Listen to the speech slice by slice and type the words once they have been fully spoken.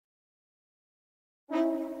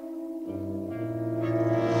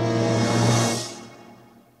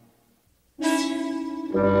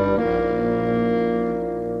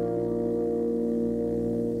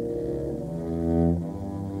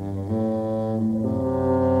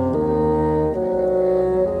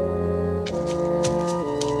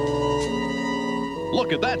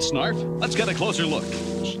Look at that, Snarf. Let's get a closer look.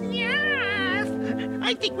 Snarf!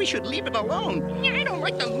 I think we should leave it alone. I don't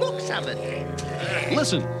like the looks of it.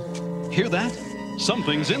 Listen. Hear that?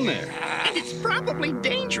 Something's in there. And it's probably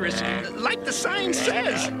dangerous, like the sign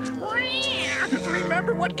says.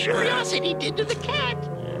 Remember what curiosity did to the cat.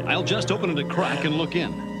 I'll just open it a crack and look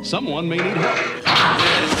in. Someone may need help.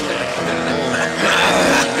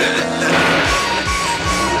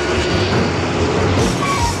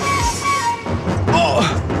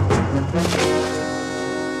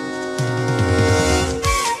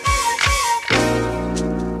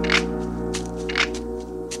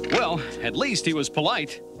 Well, at least he was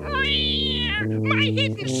polite. My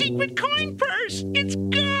hidden secret coin purse! It's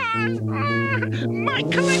gone! My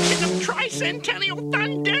collection of tricentennial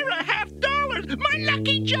Thundera $half! My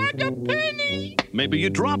lucky jug of penny! Maybe you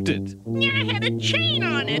dropped it. I had a chain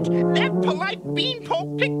on it. That polite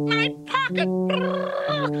beanpole picked my pocket.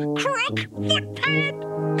 Crook,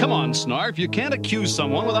 footpad! Come on, Snarf. You can't accuse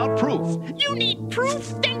someone without proof. You need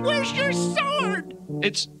proof? Then where's your sword?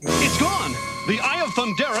 It's gone. The Eye of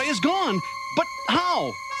Thundera is gone. But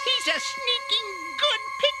how? He's a sneaking good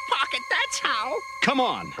pickpocket, that's how. Come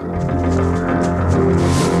on.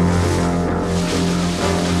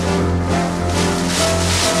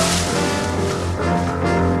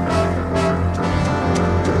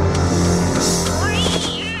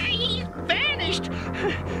 He's vanished.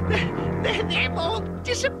 They've all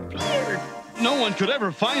disappeared. No one could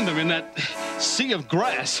ever find them in that sea of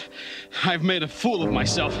grass. I've made a fool of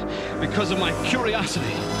myself because of my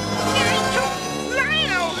curiosity.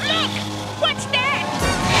 Lionel, look! What's that?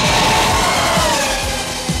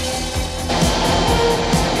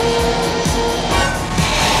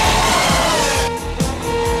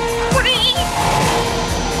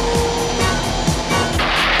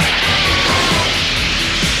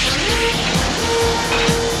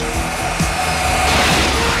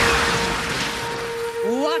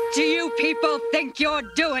 What do you people think you're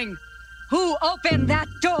doing? Who opened that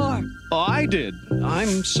door? Oh, I did.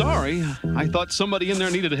 I'm sorry. I thought somebody in there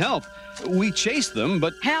needed help. We chased them,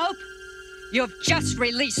 but... Help? You've just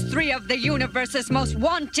released 3 of the universe's most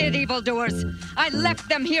wanted evildoers. I left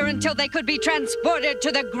them here until they could be transported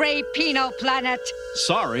to the Grey Pino planet.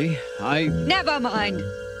 Sorry, Never mind.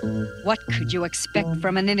 What could you expect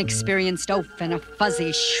from an inexperienced oaf and a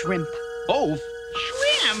fuzzy shrimp? Oaf?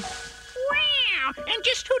 Shrimp? Wow! And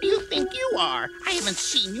just who do you think you are? I haven't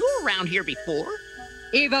seen you around here before.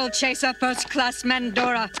 Evil Chaser First Class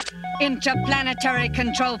Mandora, Interplanetary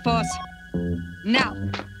Control Force. Now,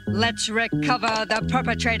 let's recover the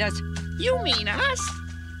perpetrators. You mean us?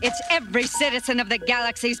 It's every citizen of the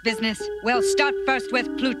galaxy's business. We'll start first with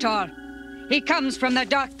Plutar. He comes from the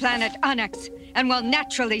dark planet Onyx and will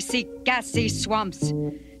naturally seek gassy swamps.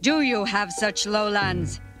 Do you have such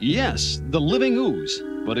lowlands? Yes, the living ooze.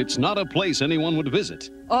 But it's not a place anyone would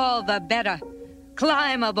visit. All the better.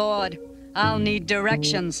 Climb aboard. I'll need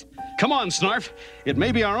directions. Come on, Snarf. It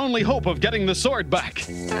may be our only hope of getting the sword back.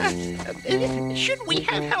 Should we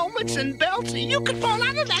have helmets and belts? You could fall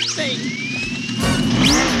out of that thing.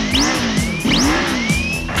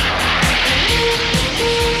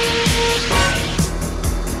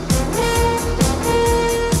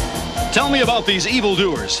 Tell me about these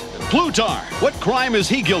evildoers. Plutar, what crime is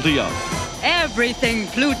he guilty of? Everything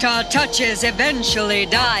Plutar touches eventually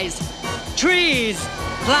dies. Trees,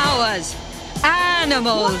 flowers,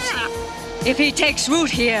 animals. Wow. If he takes root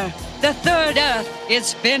here, the third Earth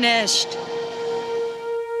is finished.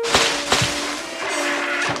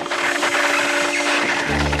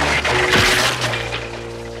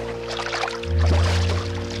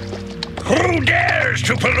 Who dares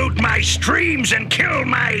to pollute my streams and kill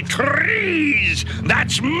my trees?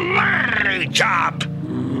 That's my job.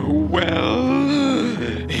 Well,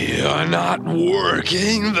 you're not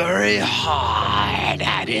working very hard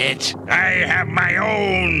at it. I have my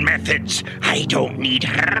own methods. I don't need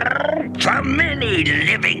help from any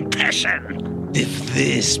living person. If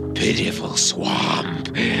this pitiful swamp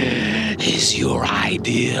is your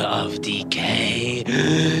idea of decay,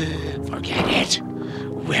 forget it.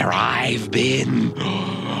 Where I've been,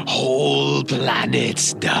 whole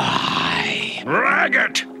planets die.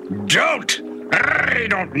 Ragged, don't! I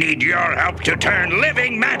don't need your help to turn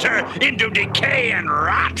living matter into decay and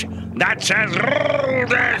rot. That's as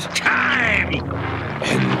old as time.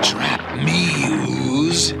 Entrap me,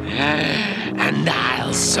 ooze, and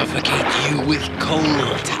I'll suffocate you with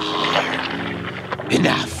coal tar.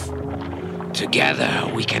 Enough. Together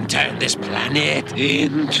we can turn this planet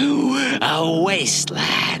into a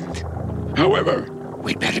wasteland. However,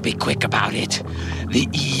 we'd better be quick about it. The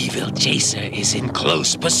evil chaser is in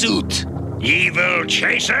close pursuit. Evil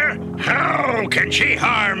chaser? How can she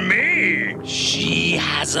harm me? She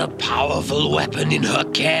has a powerful weapon in her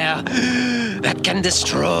care that can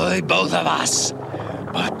destroy both of us.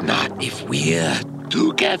 But not if we're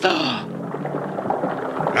together. All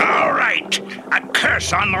right. A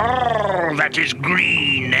curse on all that is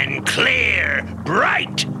green and clear,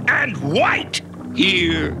 bright and white.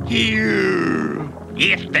 Here.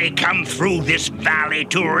 If they come through this valley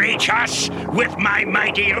to reach us, with my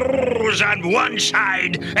mighty rose on one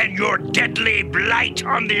side and your deadly blight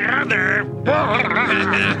on the other...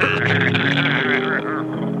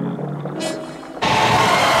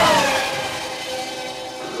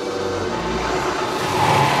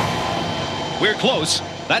 We're close.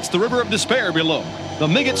 That's the River of Despair below. The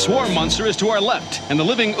Miggot Swarm Monster is to our left, and the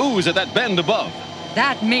living ooze at that bend above.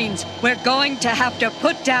 That means we're going to have to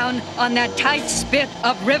put down on that tight spit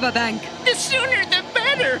of riverbank. The sooner the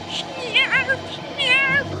better. Snarf,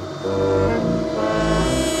 snarf.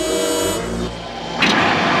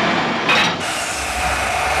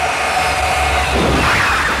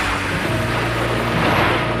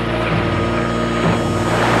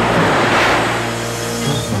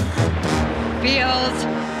 Feels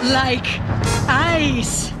like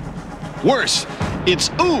ice. Worse, it's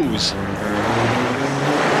ooze.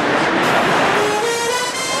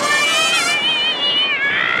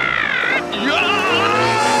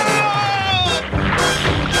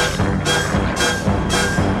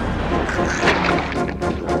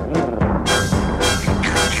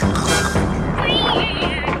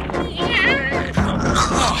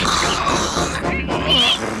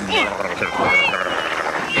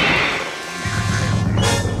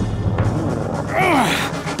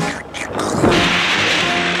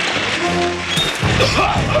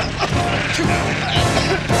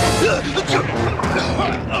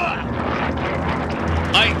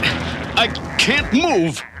 I can't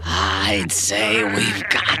move. I'd say we've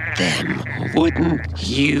got them, wouldn't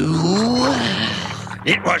you?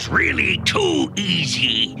 It was really too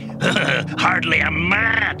easy. Hardly a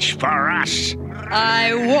match for us.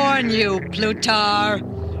 I warn you, Plutar.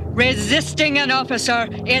 Resisting an officer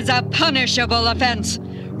is a punishable offense.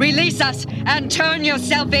 Release us and turn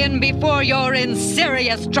yourself in before you're in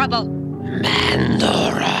serious trouble.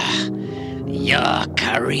 Mandora, your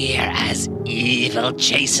career as evil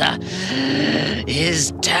chaser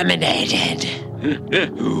is terminated.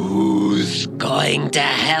 Who's going to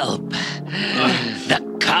help? The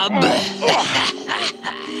cub?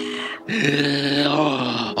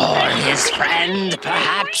 Or his friend,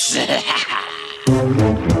 perhaps?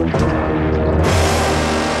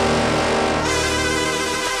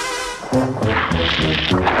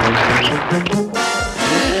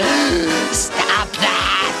 Stop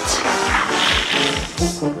that!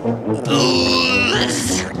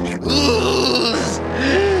 Ooze!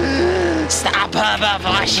 Stop her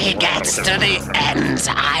before she gets to the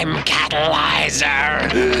enzyme catalyzer!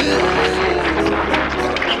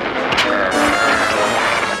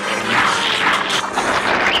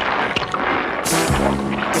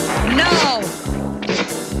 No!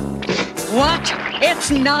 What?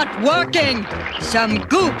 It's not working! Some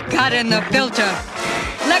goop got in the filter.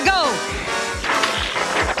 Let go!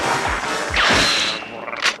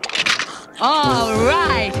 All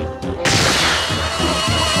right!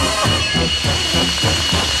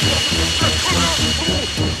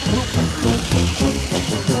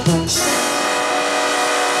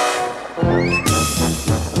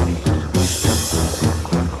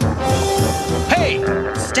 Hey!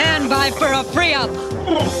 Stand by for a free-up!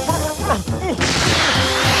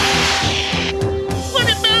 What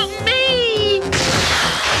about me?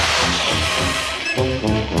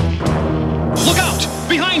 Look out!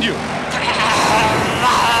 Behind you!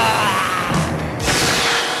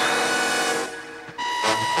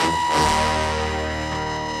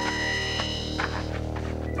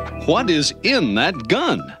 What is in that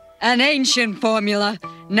gun? An ancient formula,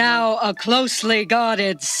 now a closely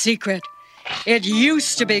guarded secret. It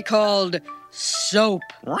used to be called soap.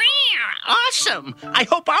 Awesome! I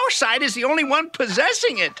hope our side is the only one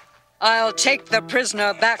possessing it. I'll take the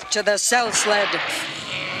prisoner back to the cell sled.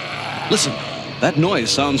 Listen, that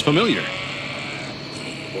noise sounds familiar.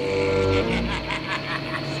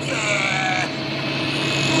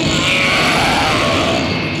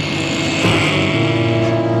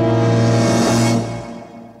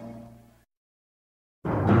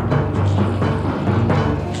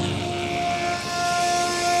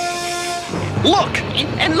 Look!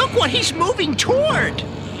 And look what he's moving toward.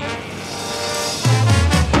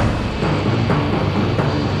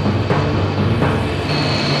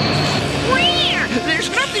 There's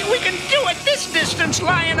nothing we can do at this distance,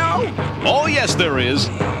 Lion-O. Oh, yes, there is.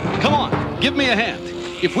 Come on. give me a hand.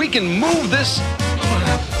 If we can move this...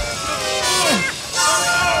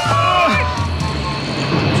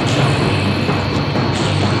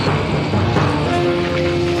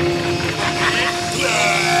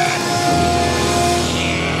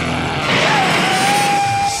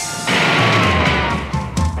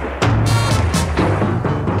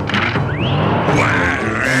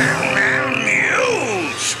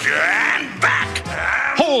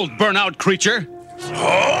 Hold, burnout creature.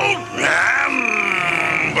 Hold?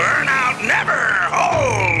 Burnout never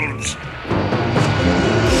holds.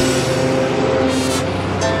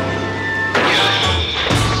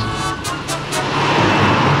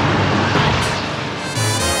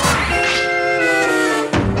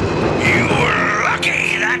 You were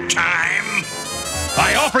lucky that time.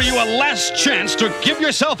 I offer you a last chance to give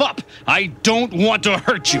yourself up. I don't want to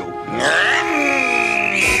hurt you. You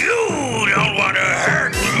don't want to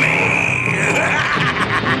hurt me.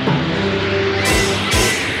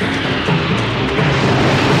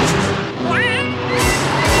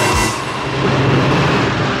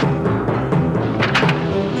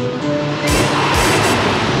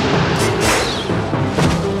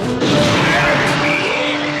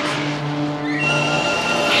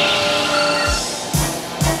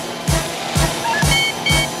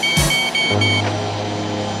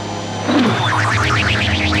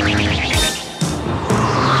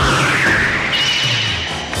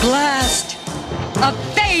 Blast! A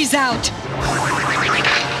phase out!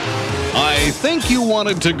 I think you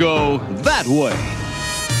wanted to go that way.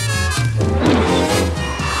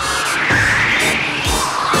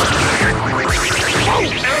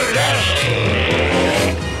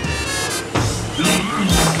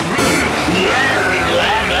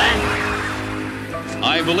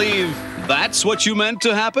 I believe that's what you meant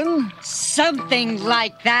to happen? Something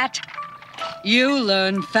like that. You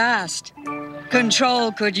learn fast.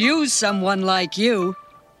 Control could use someone like you.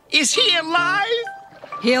 Is he alive?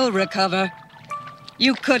 He'll recover.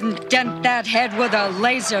 You couldn't dent that head with a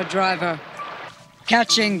laser driver.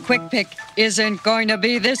 Catching Quick Pick isn't going to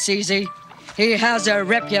be this easy. He has a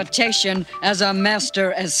reputation as a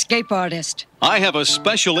master escape artist. I have a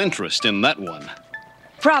special interest in that one.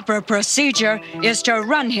 Proper procedure is to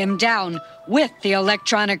run him down with the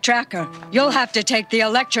electronic tracker. You'll have to take the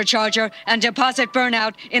electrocharger and deposit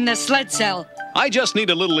Burnout in the sled cell. I just need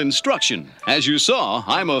a little instruction. As you saw,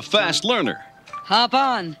 I'm a fast learner. Hop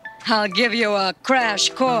on. I'll give you a crash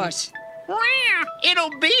course.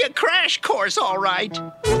 It'll be a crash course, all right.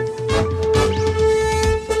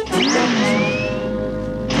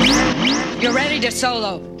 You're ready to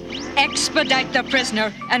solo. Expedite the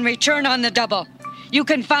prisoner and return on the double. You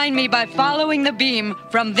can find me by following the beam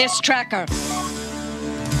from this tracker.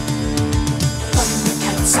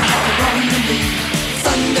 Thundercats are on the move.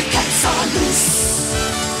 Thundercats are loose.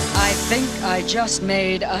 I think I just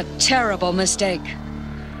made a terrible mistake.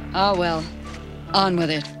 Ah, well, on with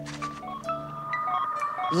it.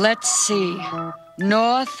 Let's see.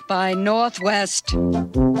 North by northwest. Where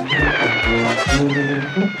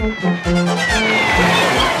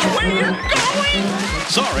you're going?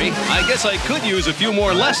 Sorry, I guess I could use a few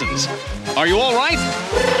more lessons. Are you all right?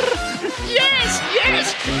 Yes,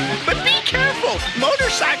 but be careful.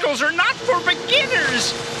 Motorcycles are not for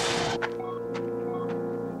beginners.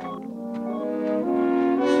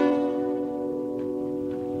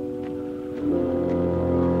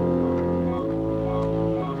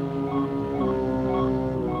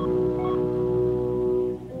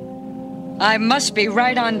 I must be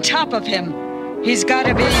right on top of him. He's got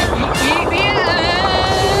to be...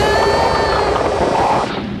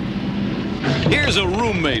 Here's a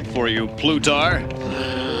roommate for you, Plutar.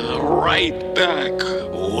 Right back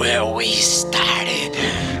where we started.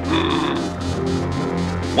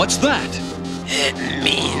 What's that? It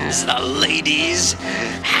means the ladies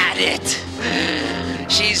had it.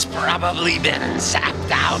 She's probably been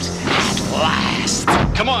zapped out at last.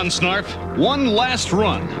 Come on, Snarf. One last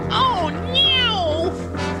run. Oh, no!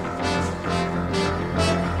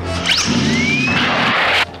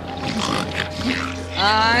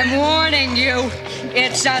 I'm warning you.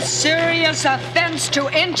 It's a serious offense to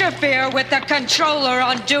interfere with the controller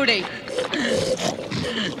on duty.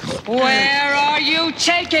 Where are you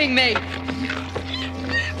taking me?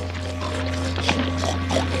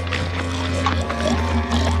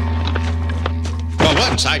 For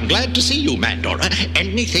once, I'm glad to see you, Mandora.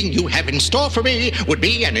 Anything you have in store for me would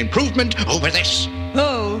be an improvement over this.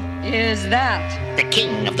 Who is that? The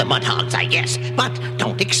king of the Mudhogs, I guess. But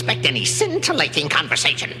don't expect any scintillating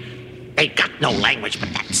conversation. They've got no language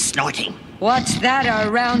but that snorting. What's that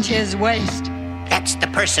around his waist? That's the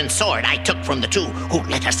person's sword I took from the two who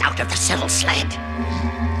let us out of the cell sled.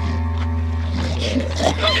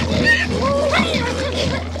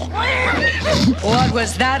 What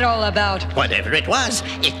was that all about? Whatever it was,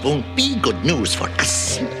 it won't be good news for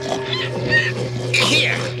us.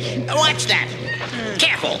 Here, watch that.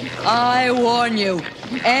 Careful. I warn you,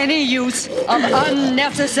 any use of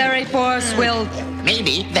unnecessary force will...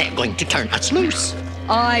 Maybe they're going to turn us loose.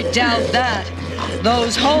 I doubt that.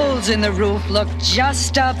 Those holes in the roof look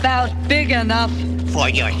just about big enough for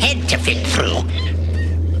your head to fit through.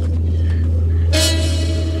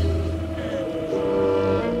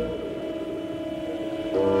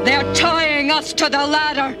 They're tying us to the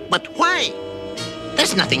ladder. But why?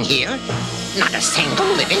 There's nothing here. Not a single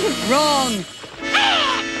living. Wrong.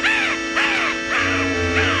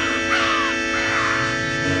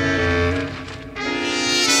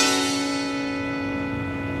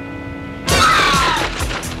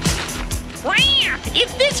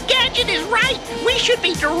 If this gadget is right, we should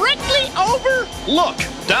be directly over... Look,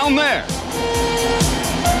 down there.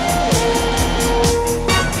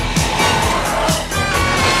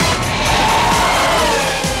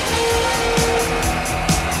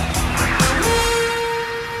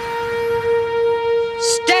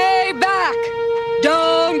 Stay back!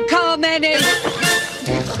 Don't come any...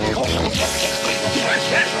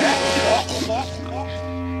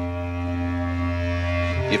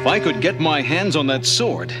 If I could get my hands on that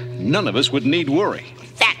sword, none of us would need worry.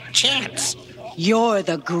 That chance. You're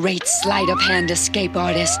the great sleight of hand escape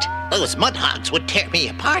artist. Those mudhogs would tear me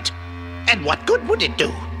apart. And what good would it do?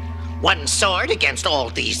 One sword against all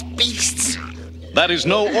these beasts. That is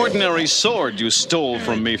no ordinary sword you stole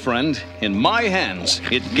from me, friend. In my hands,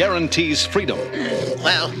 it guarantees freedom.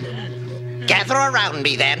 Well, gather around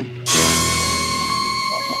me then.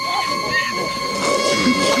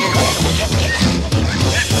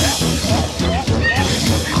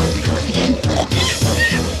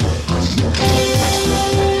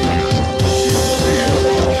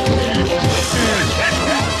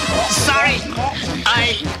 Sorry,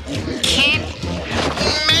 I can't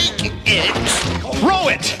make it. Throw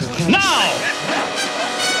it! Now!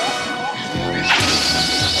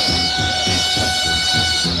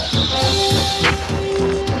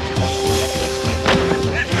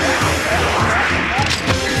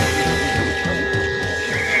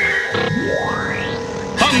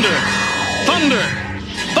 Thunder! Thunder!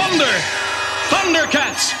 Thunder!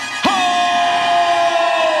 Thundercats! Ho!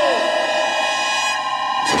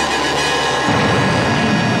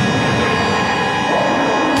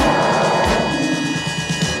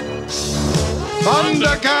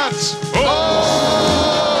 Thundercats! Ho!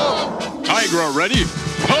 Tigra ready?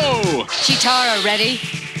 Ho! Chitara ready?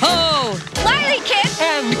 Ho! Wily Kid!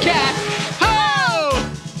 And Cat!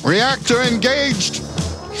 Ho! Reactor engaged.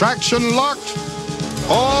 Traction locked.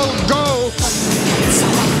 All go.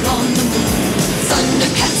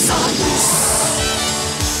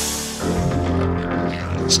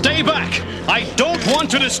 Stay back! I don't want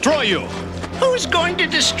to destroy you! Who's going to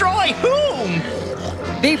destroy whom?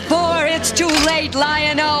 Before it's too late,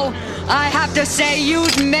 Lion-O, I have to say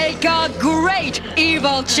you'd make a great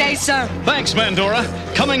evil chaser. Thanks, Mandora.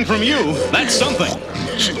 Coming from you, that's something.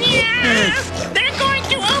 Yeah, they're going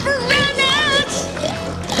to overrun us!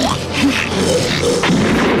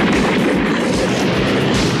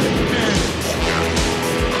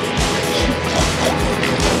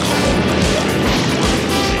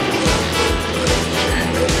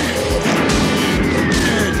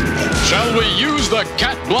 Shall we use the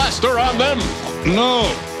cat blaster on them?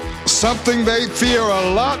 No. Something they fear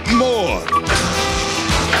a lot more.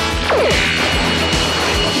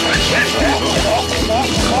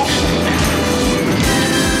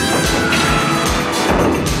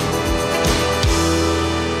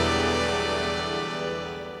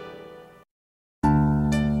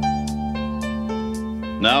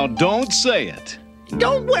 Now don't say it.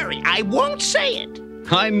 Don't worry, I won't say it.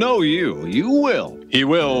 I know you. You will. He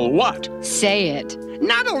will what? Say it.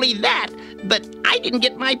 Not only that, but I didn't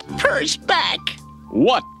get my purse back.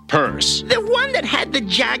 What purse? The one that had the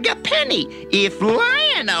Jaga penny. If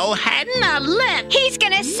Lion-O hadn't a let... He's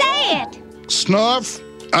gonna say it! Snarf,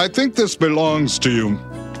 I think this belongs to you.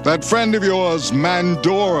 That friend of yours,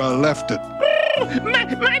 Mandora, left it.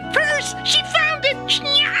 My purse! She found it!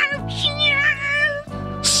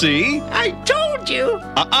 See? I told you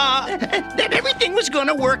that everything was going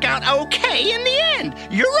to work out okay in the end.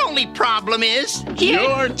 Your only problem is...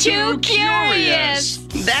 You're too curious.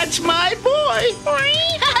 That's my boy.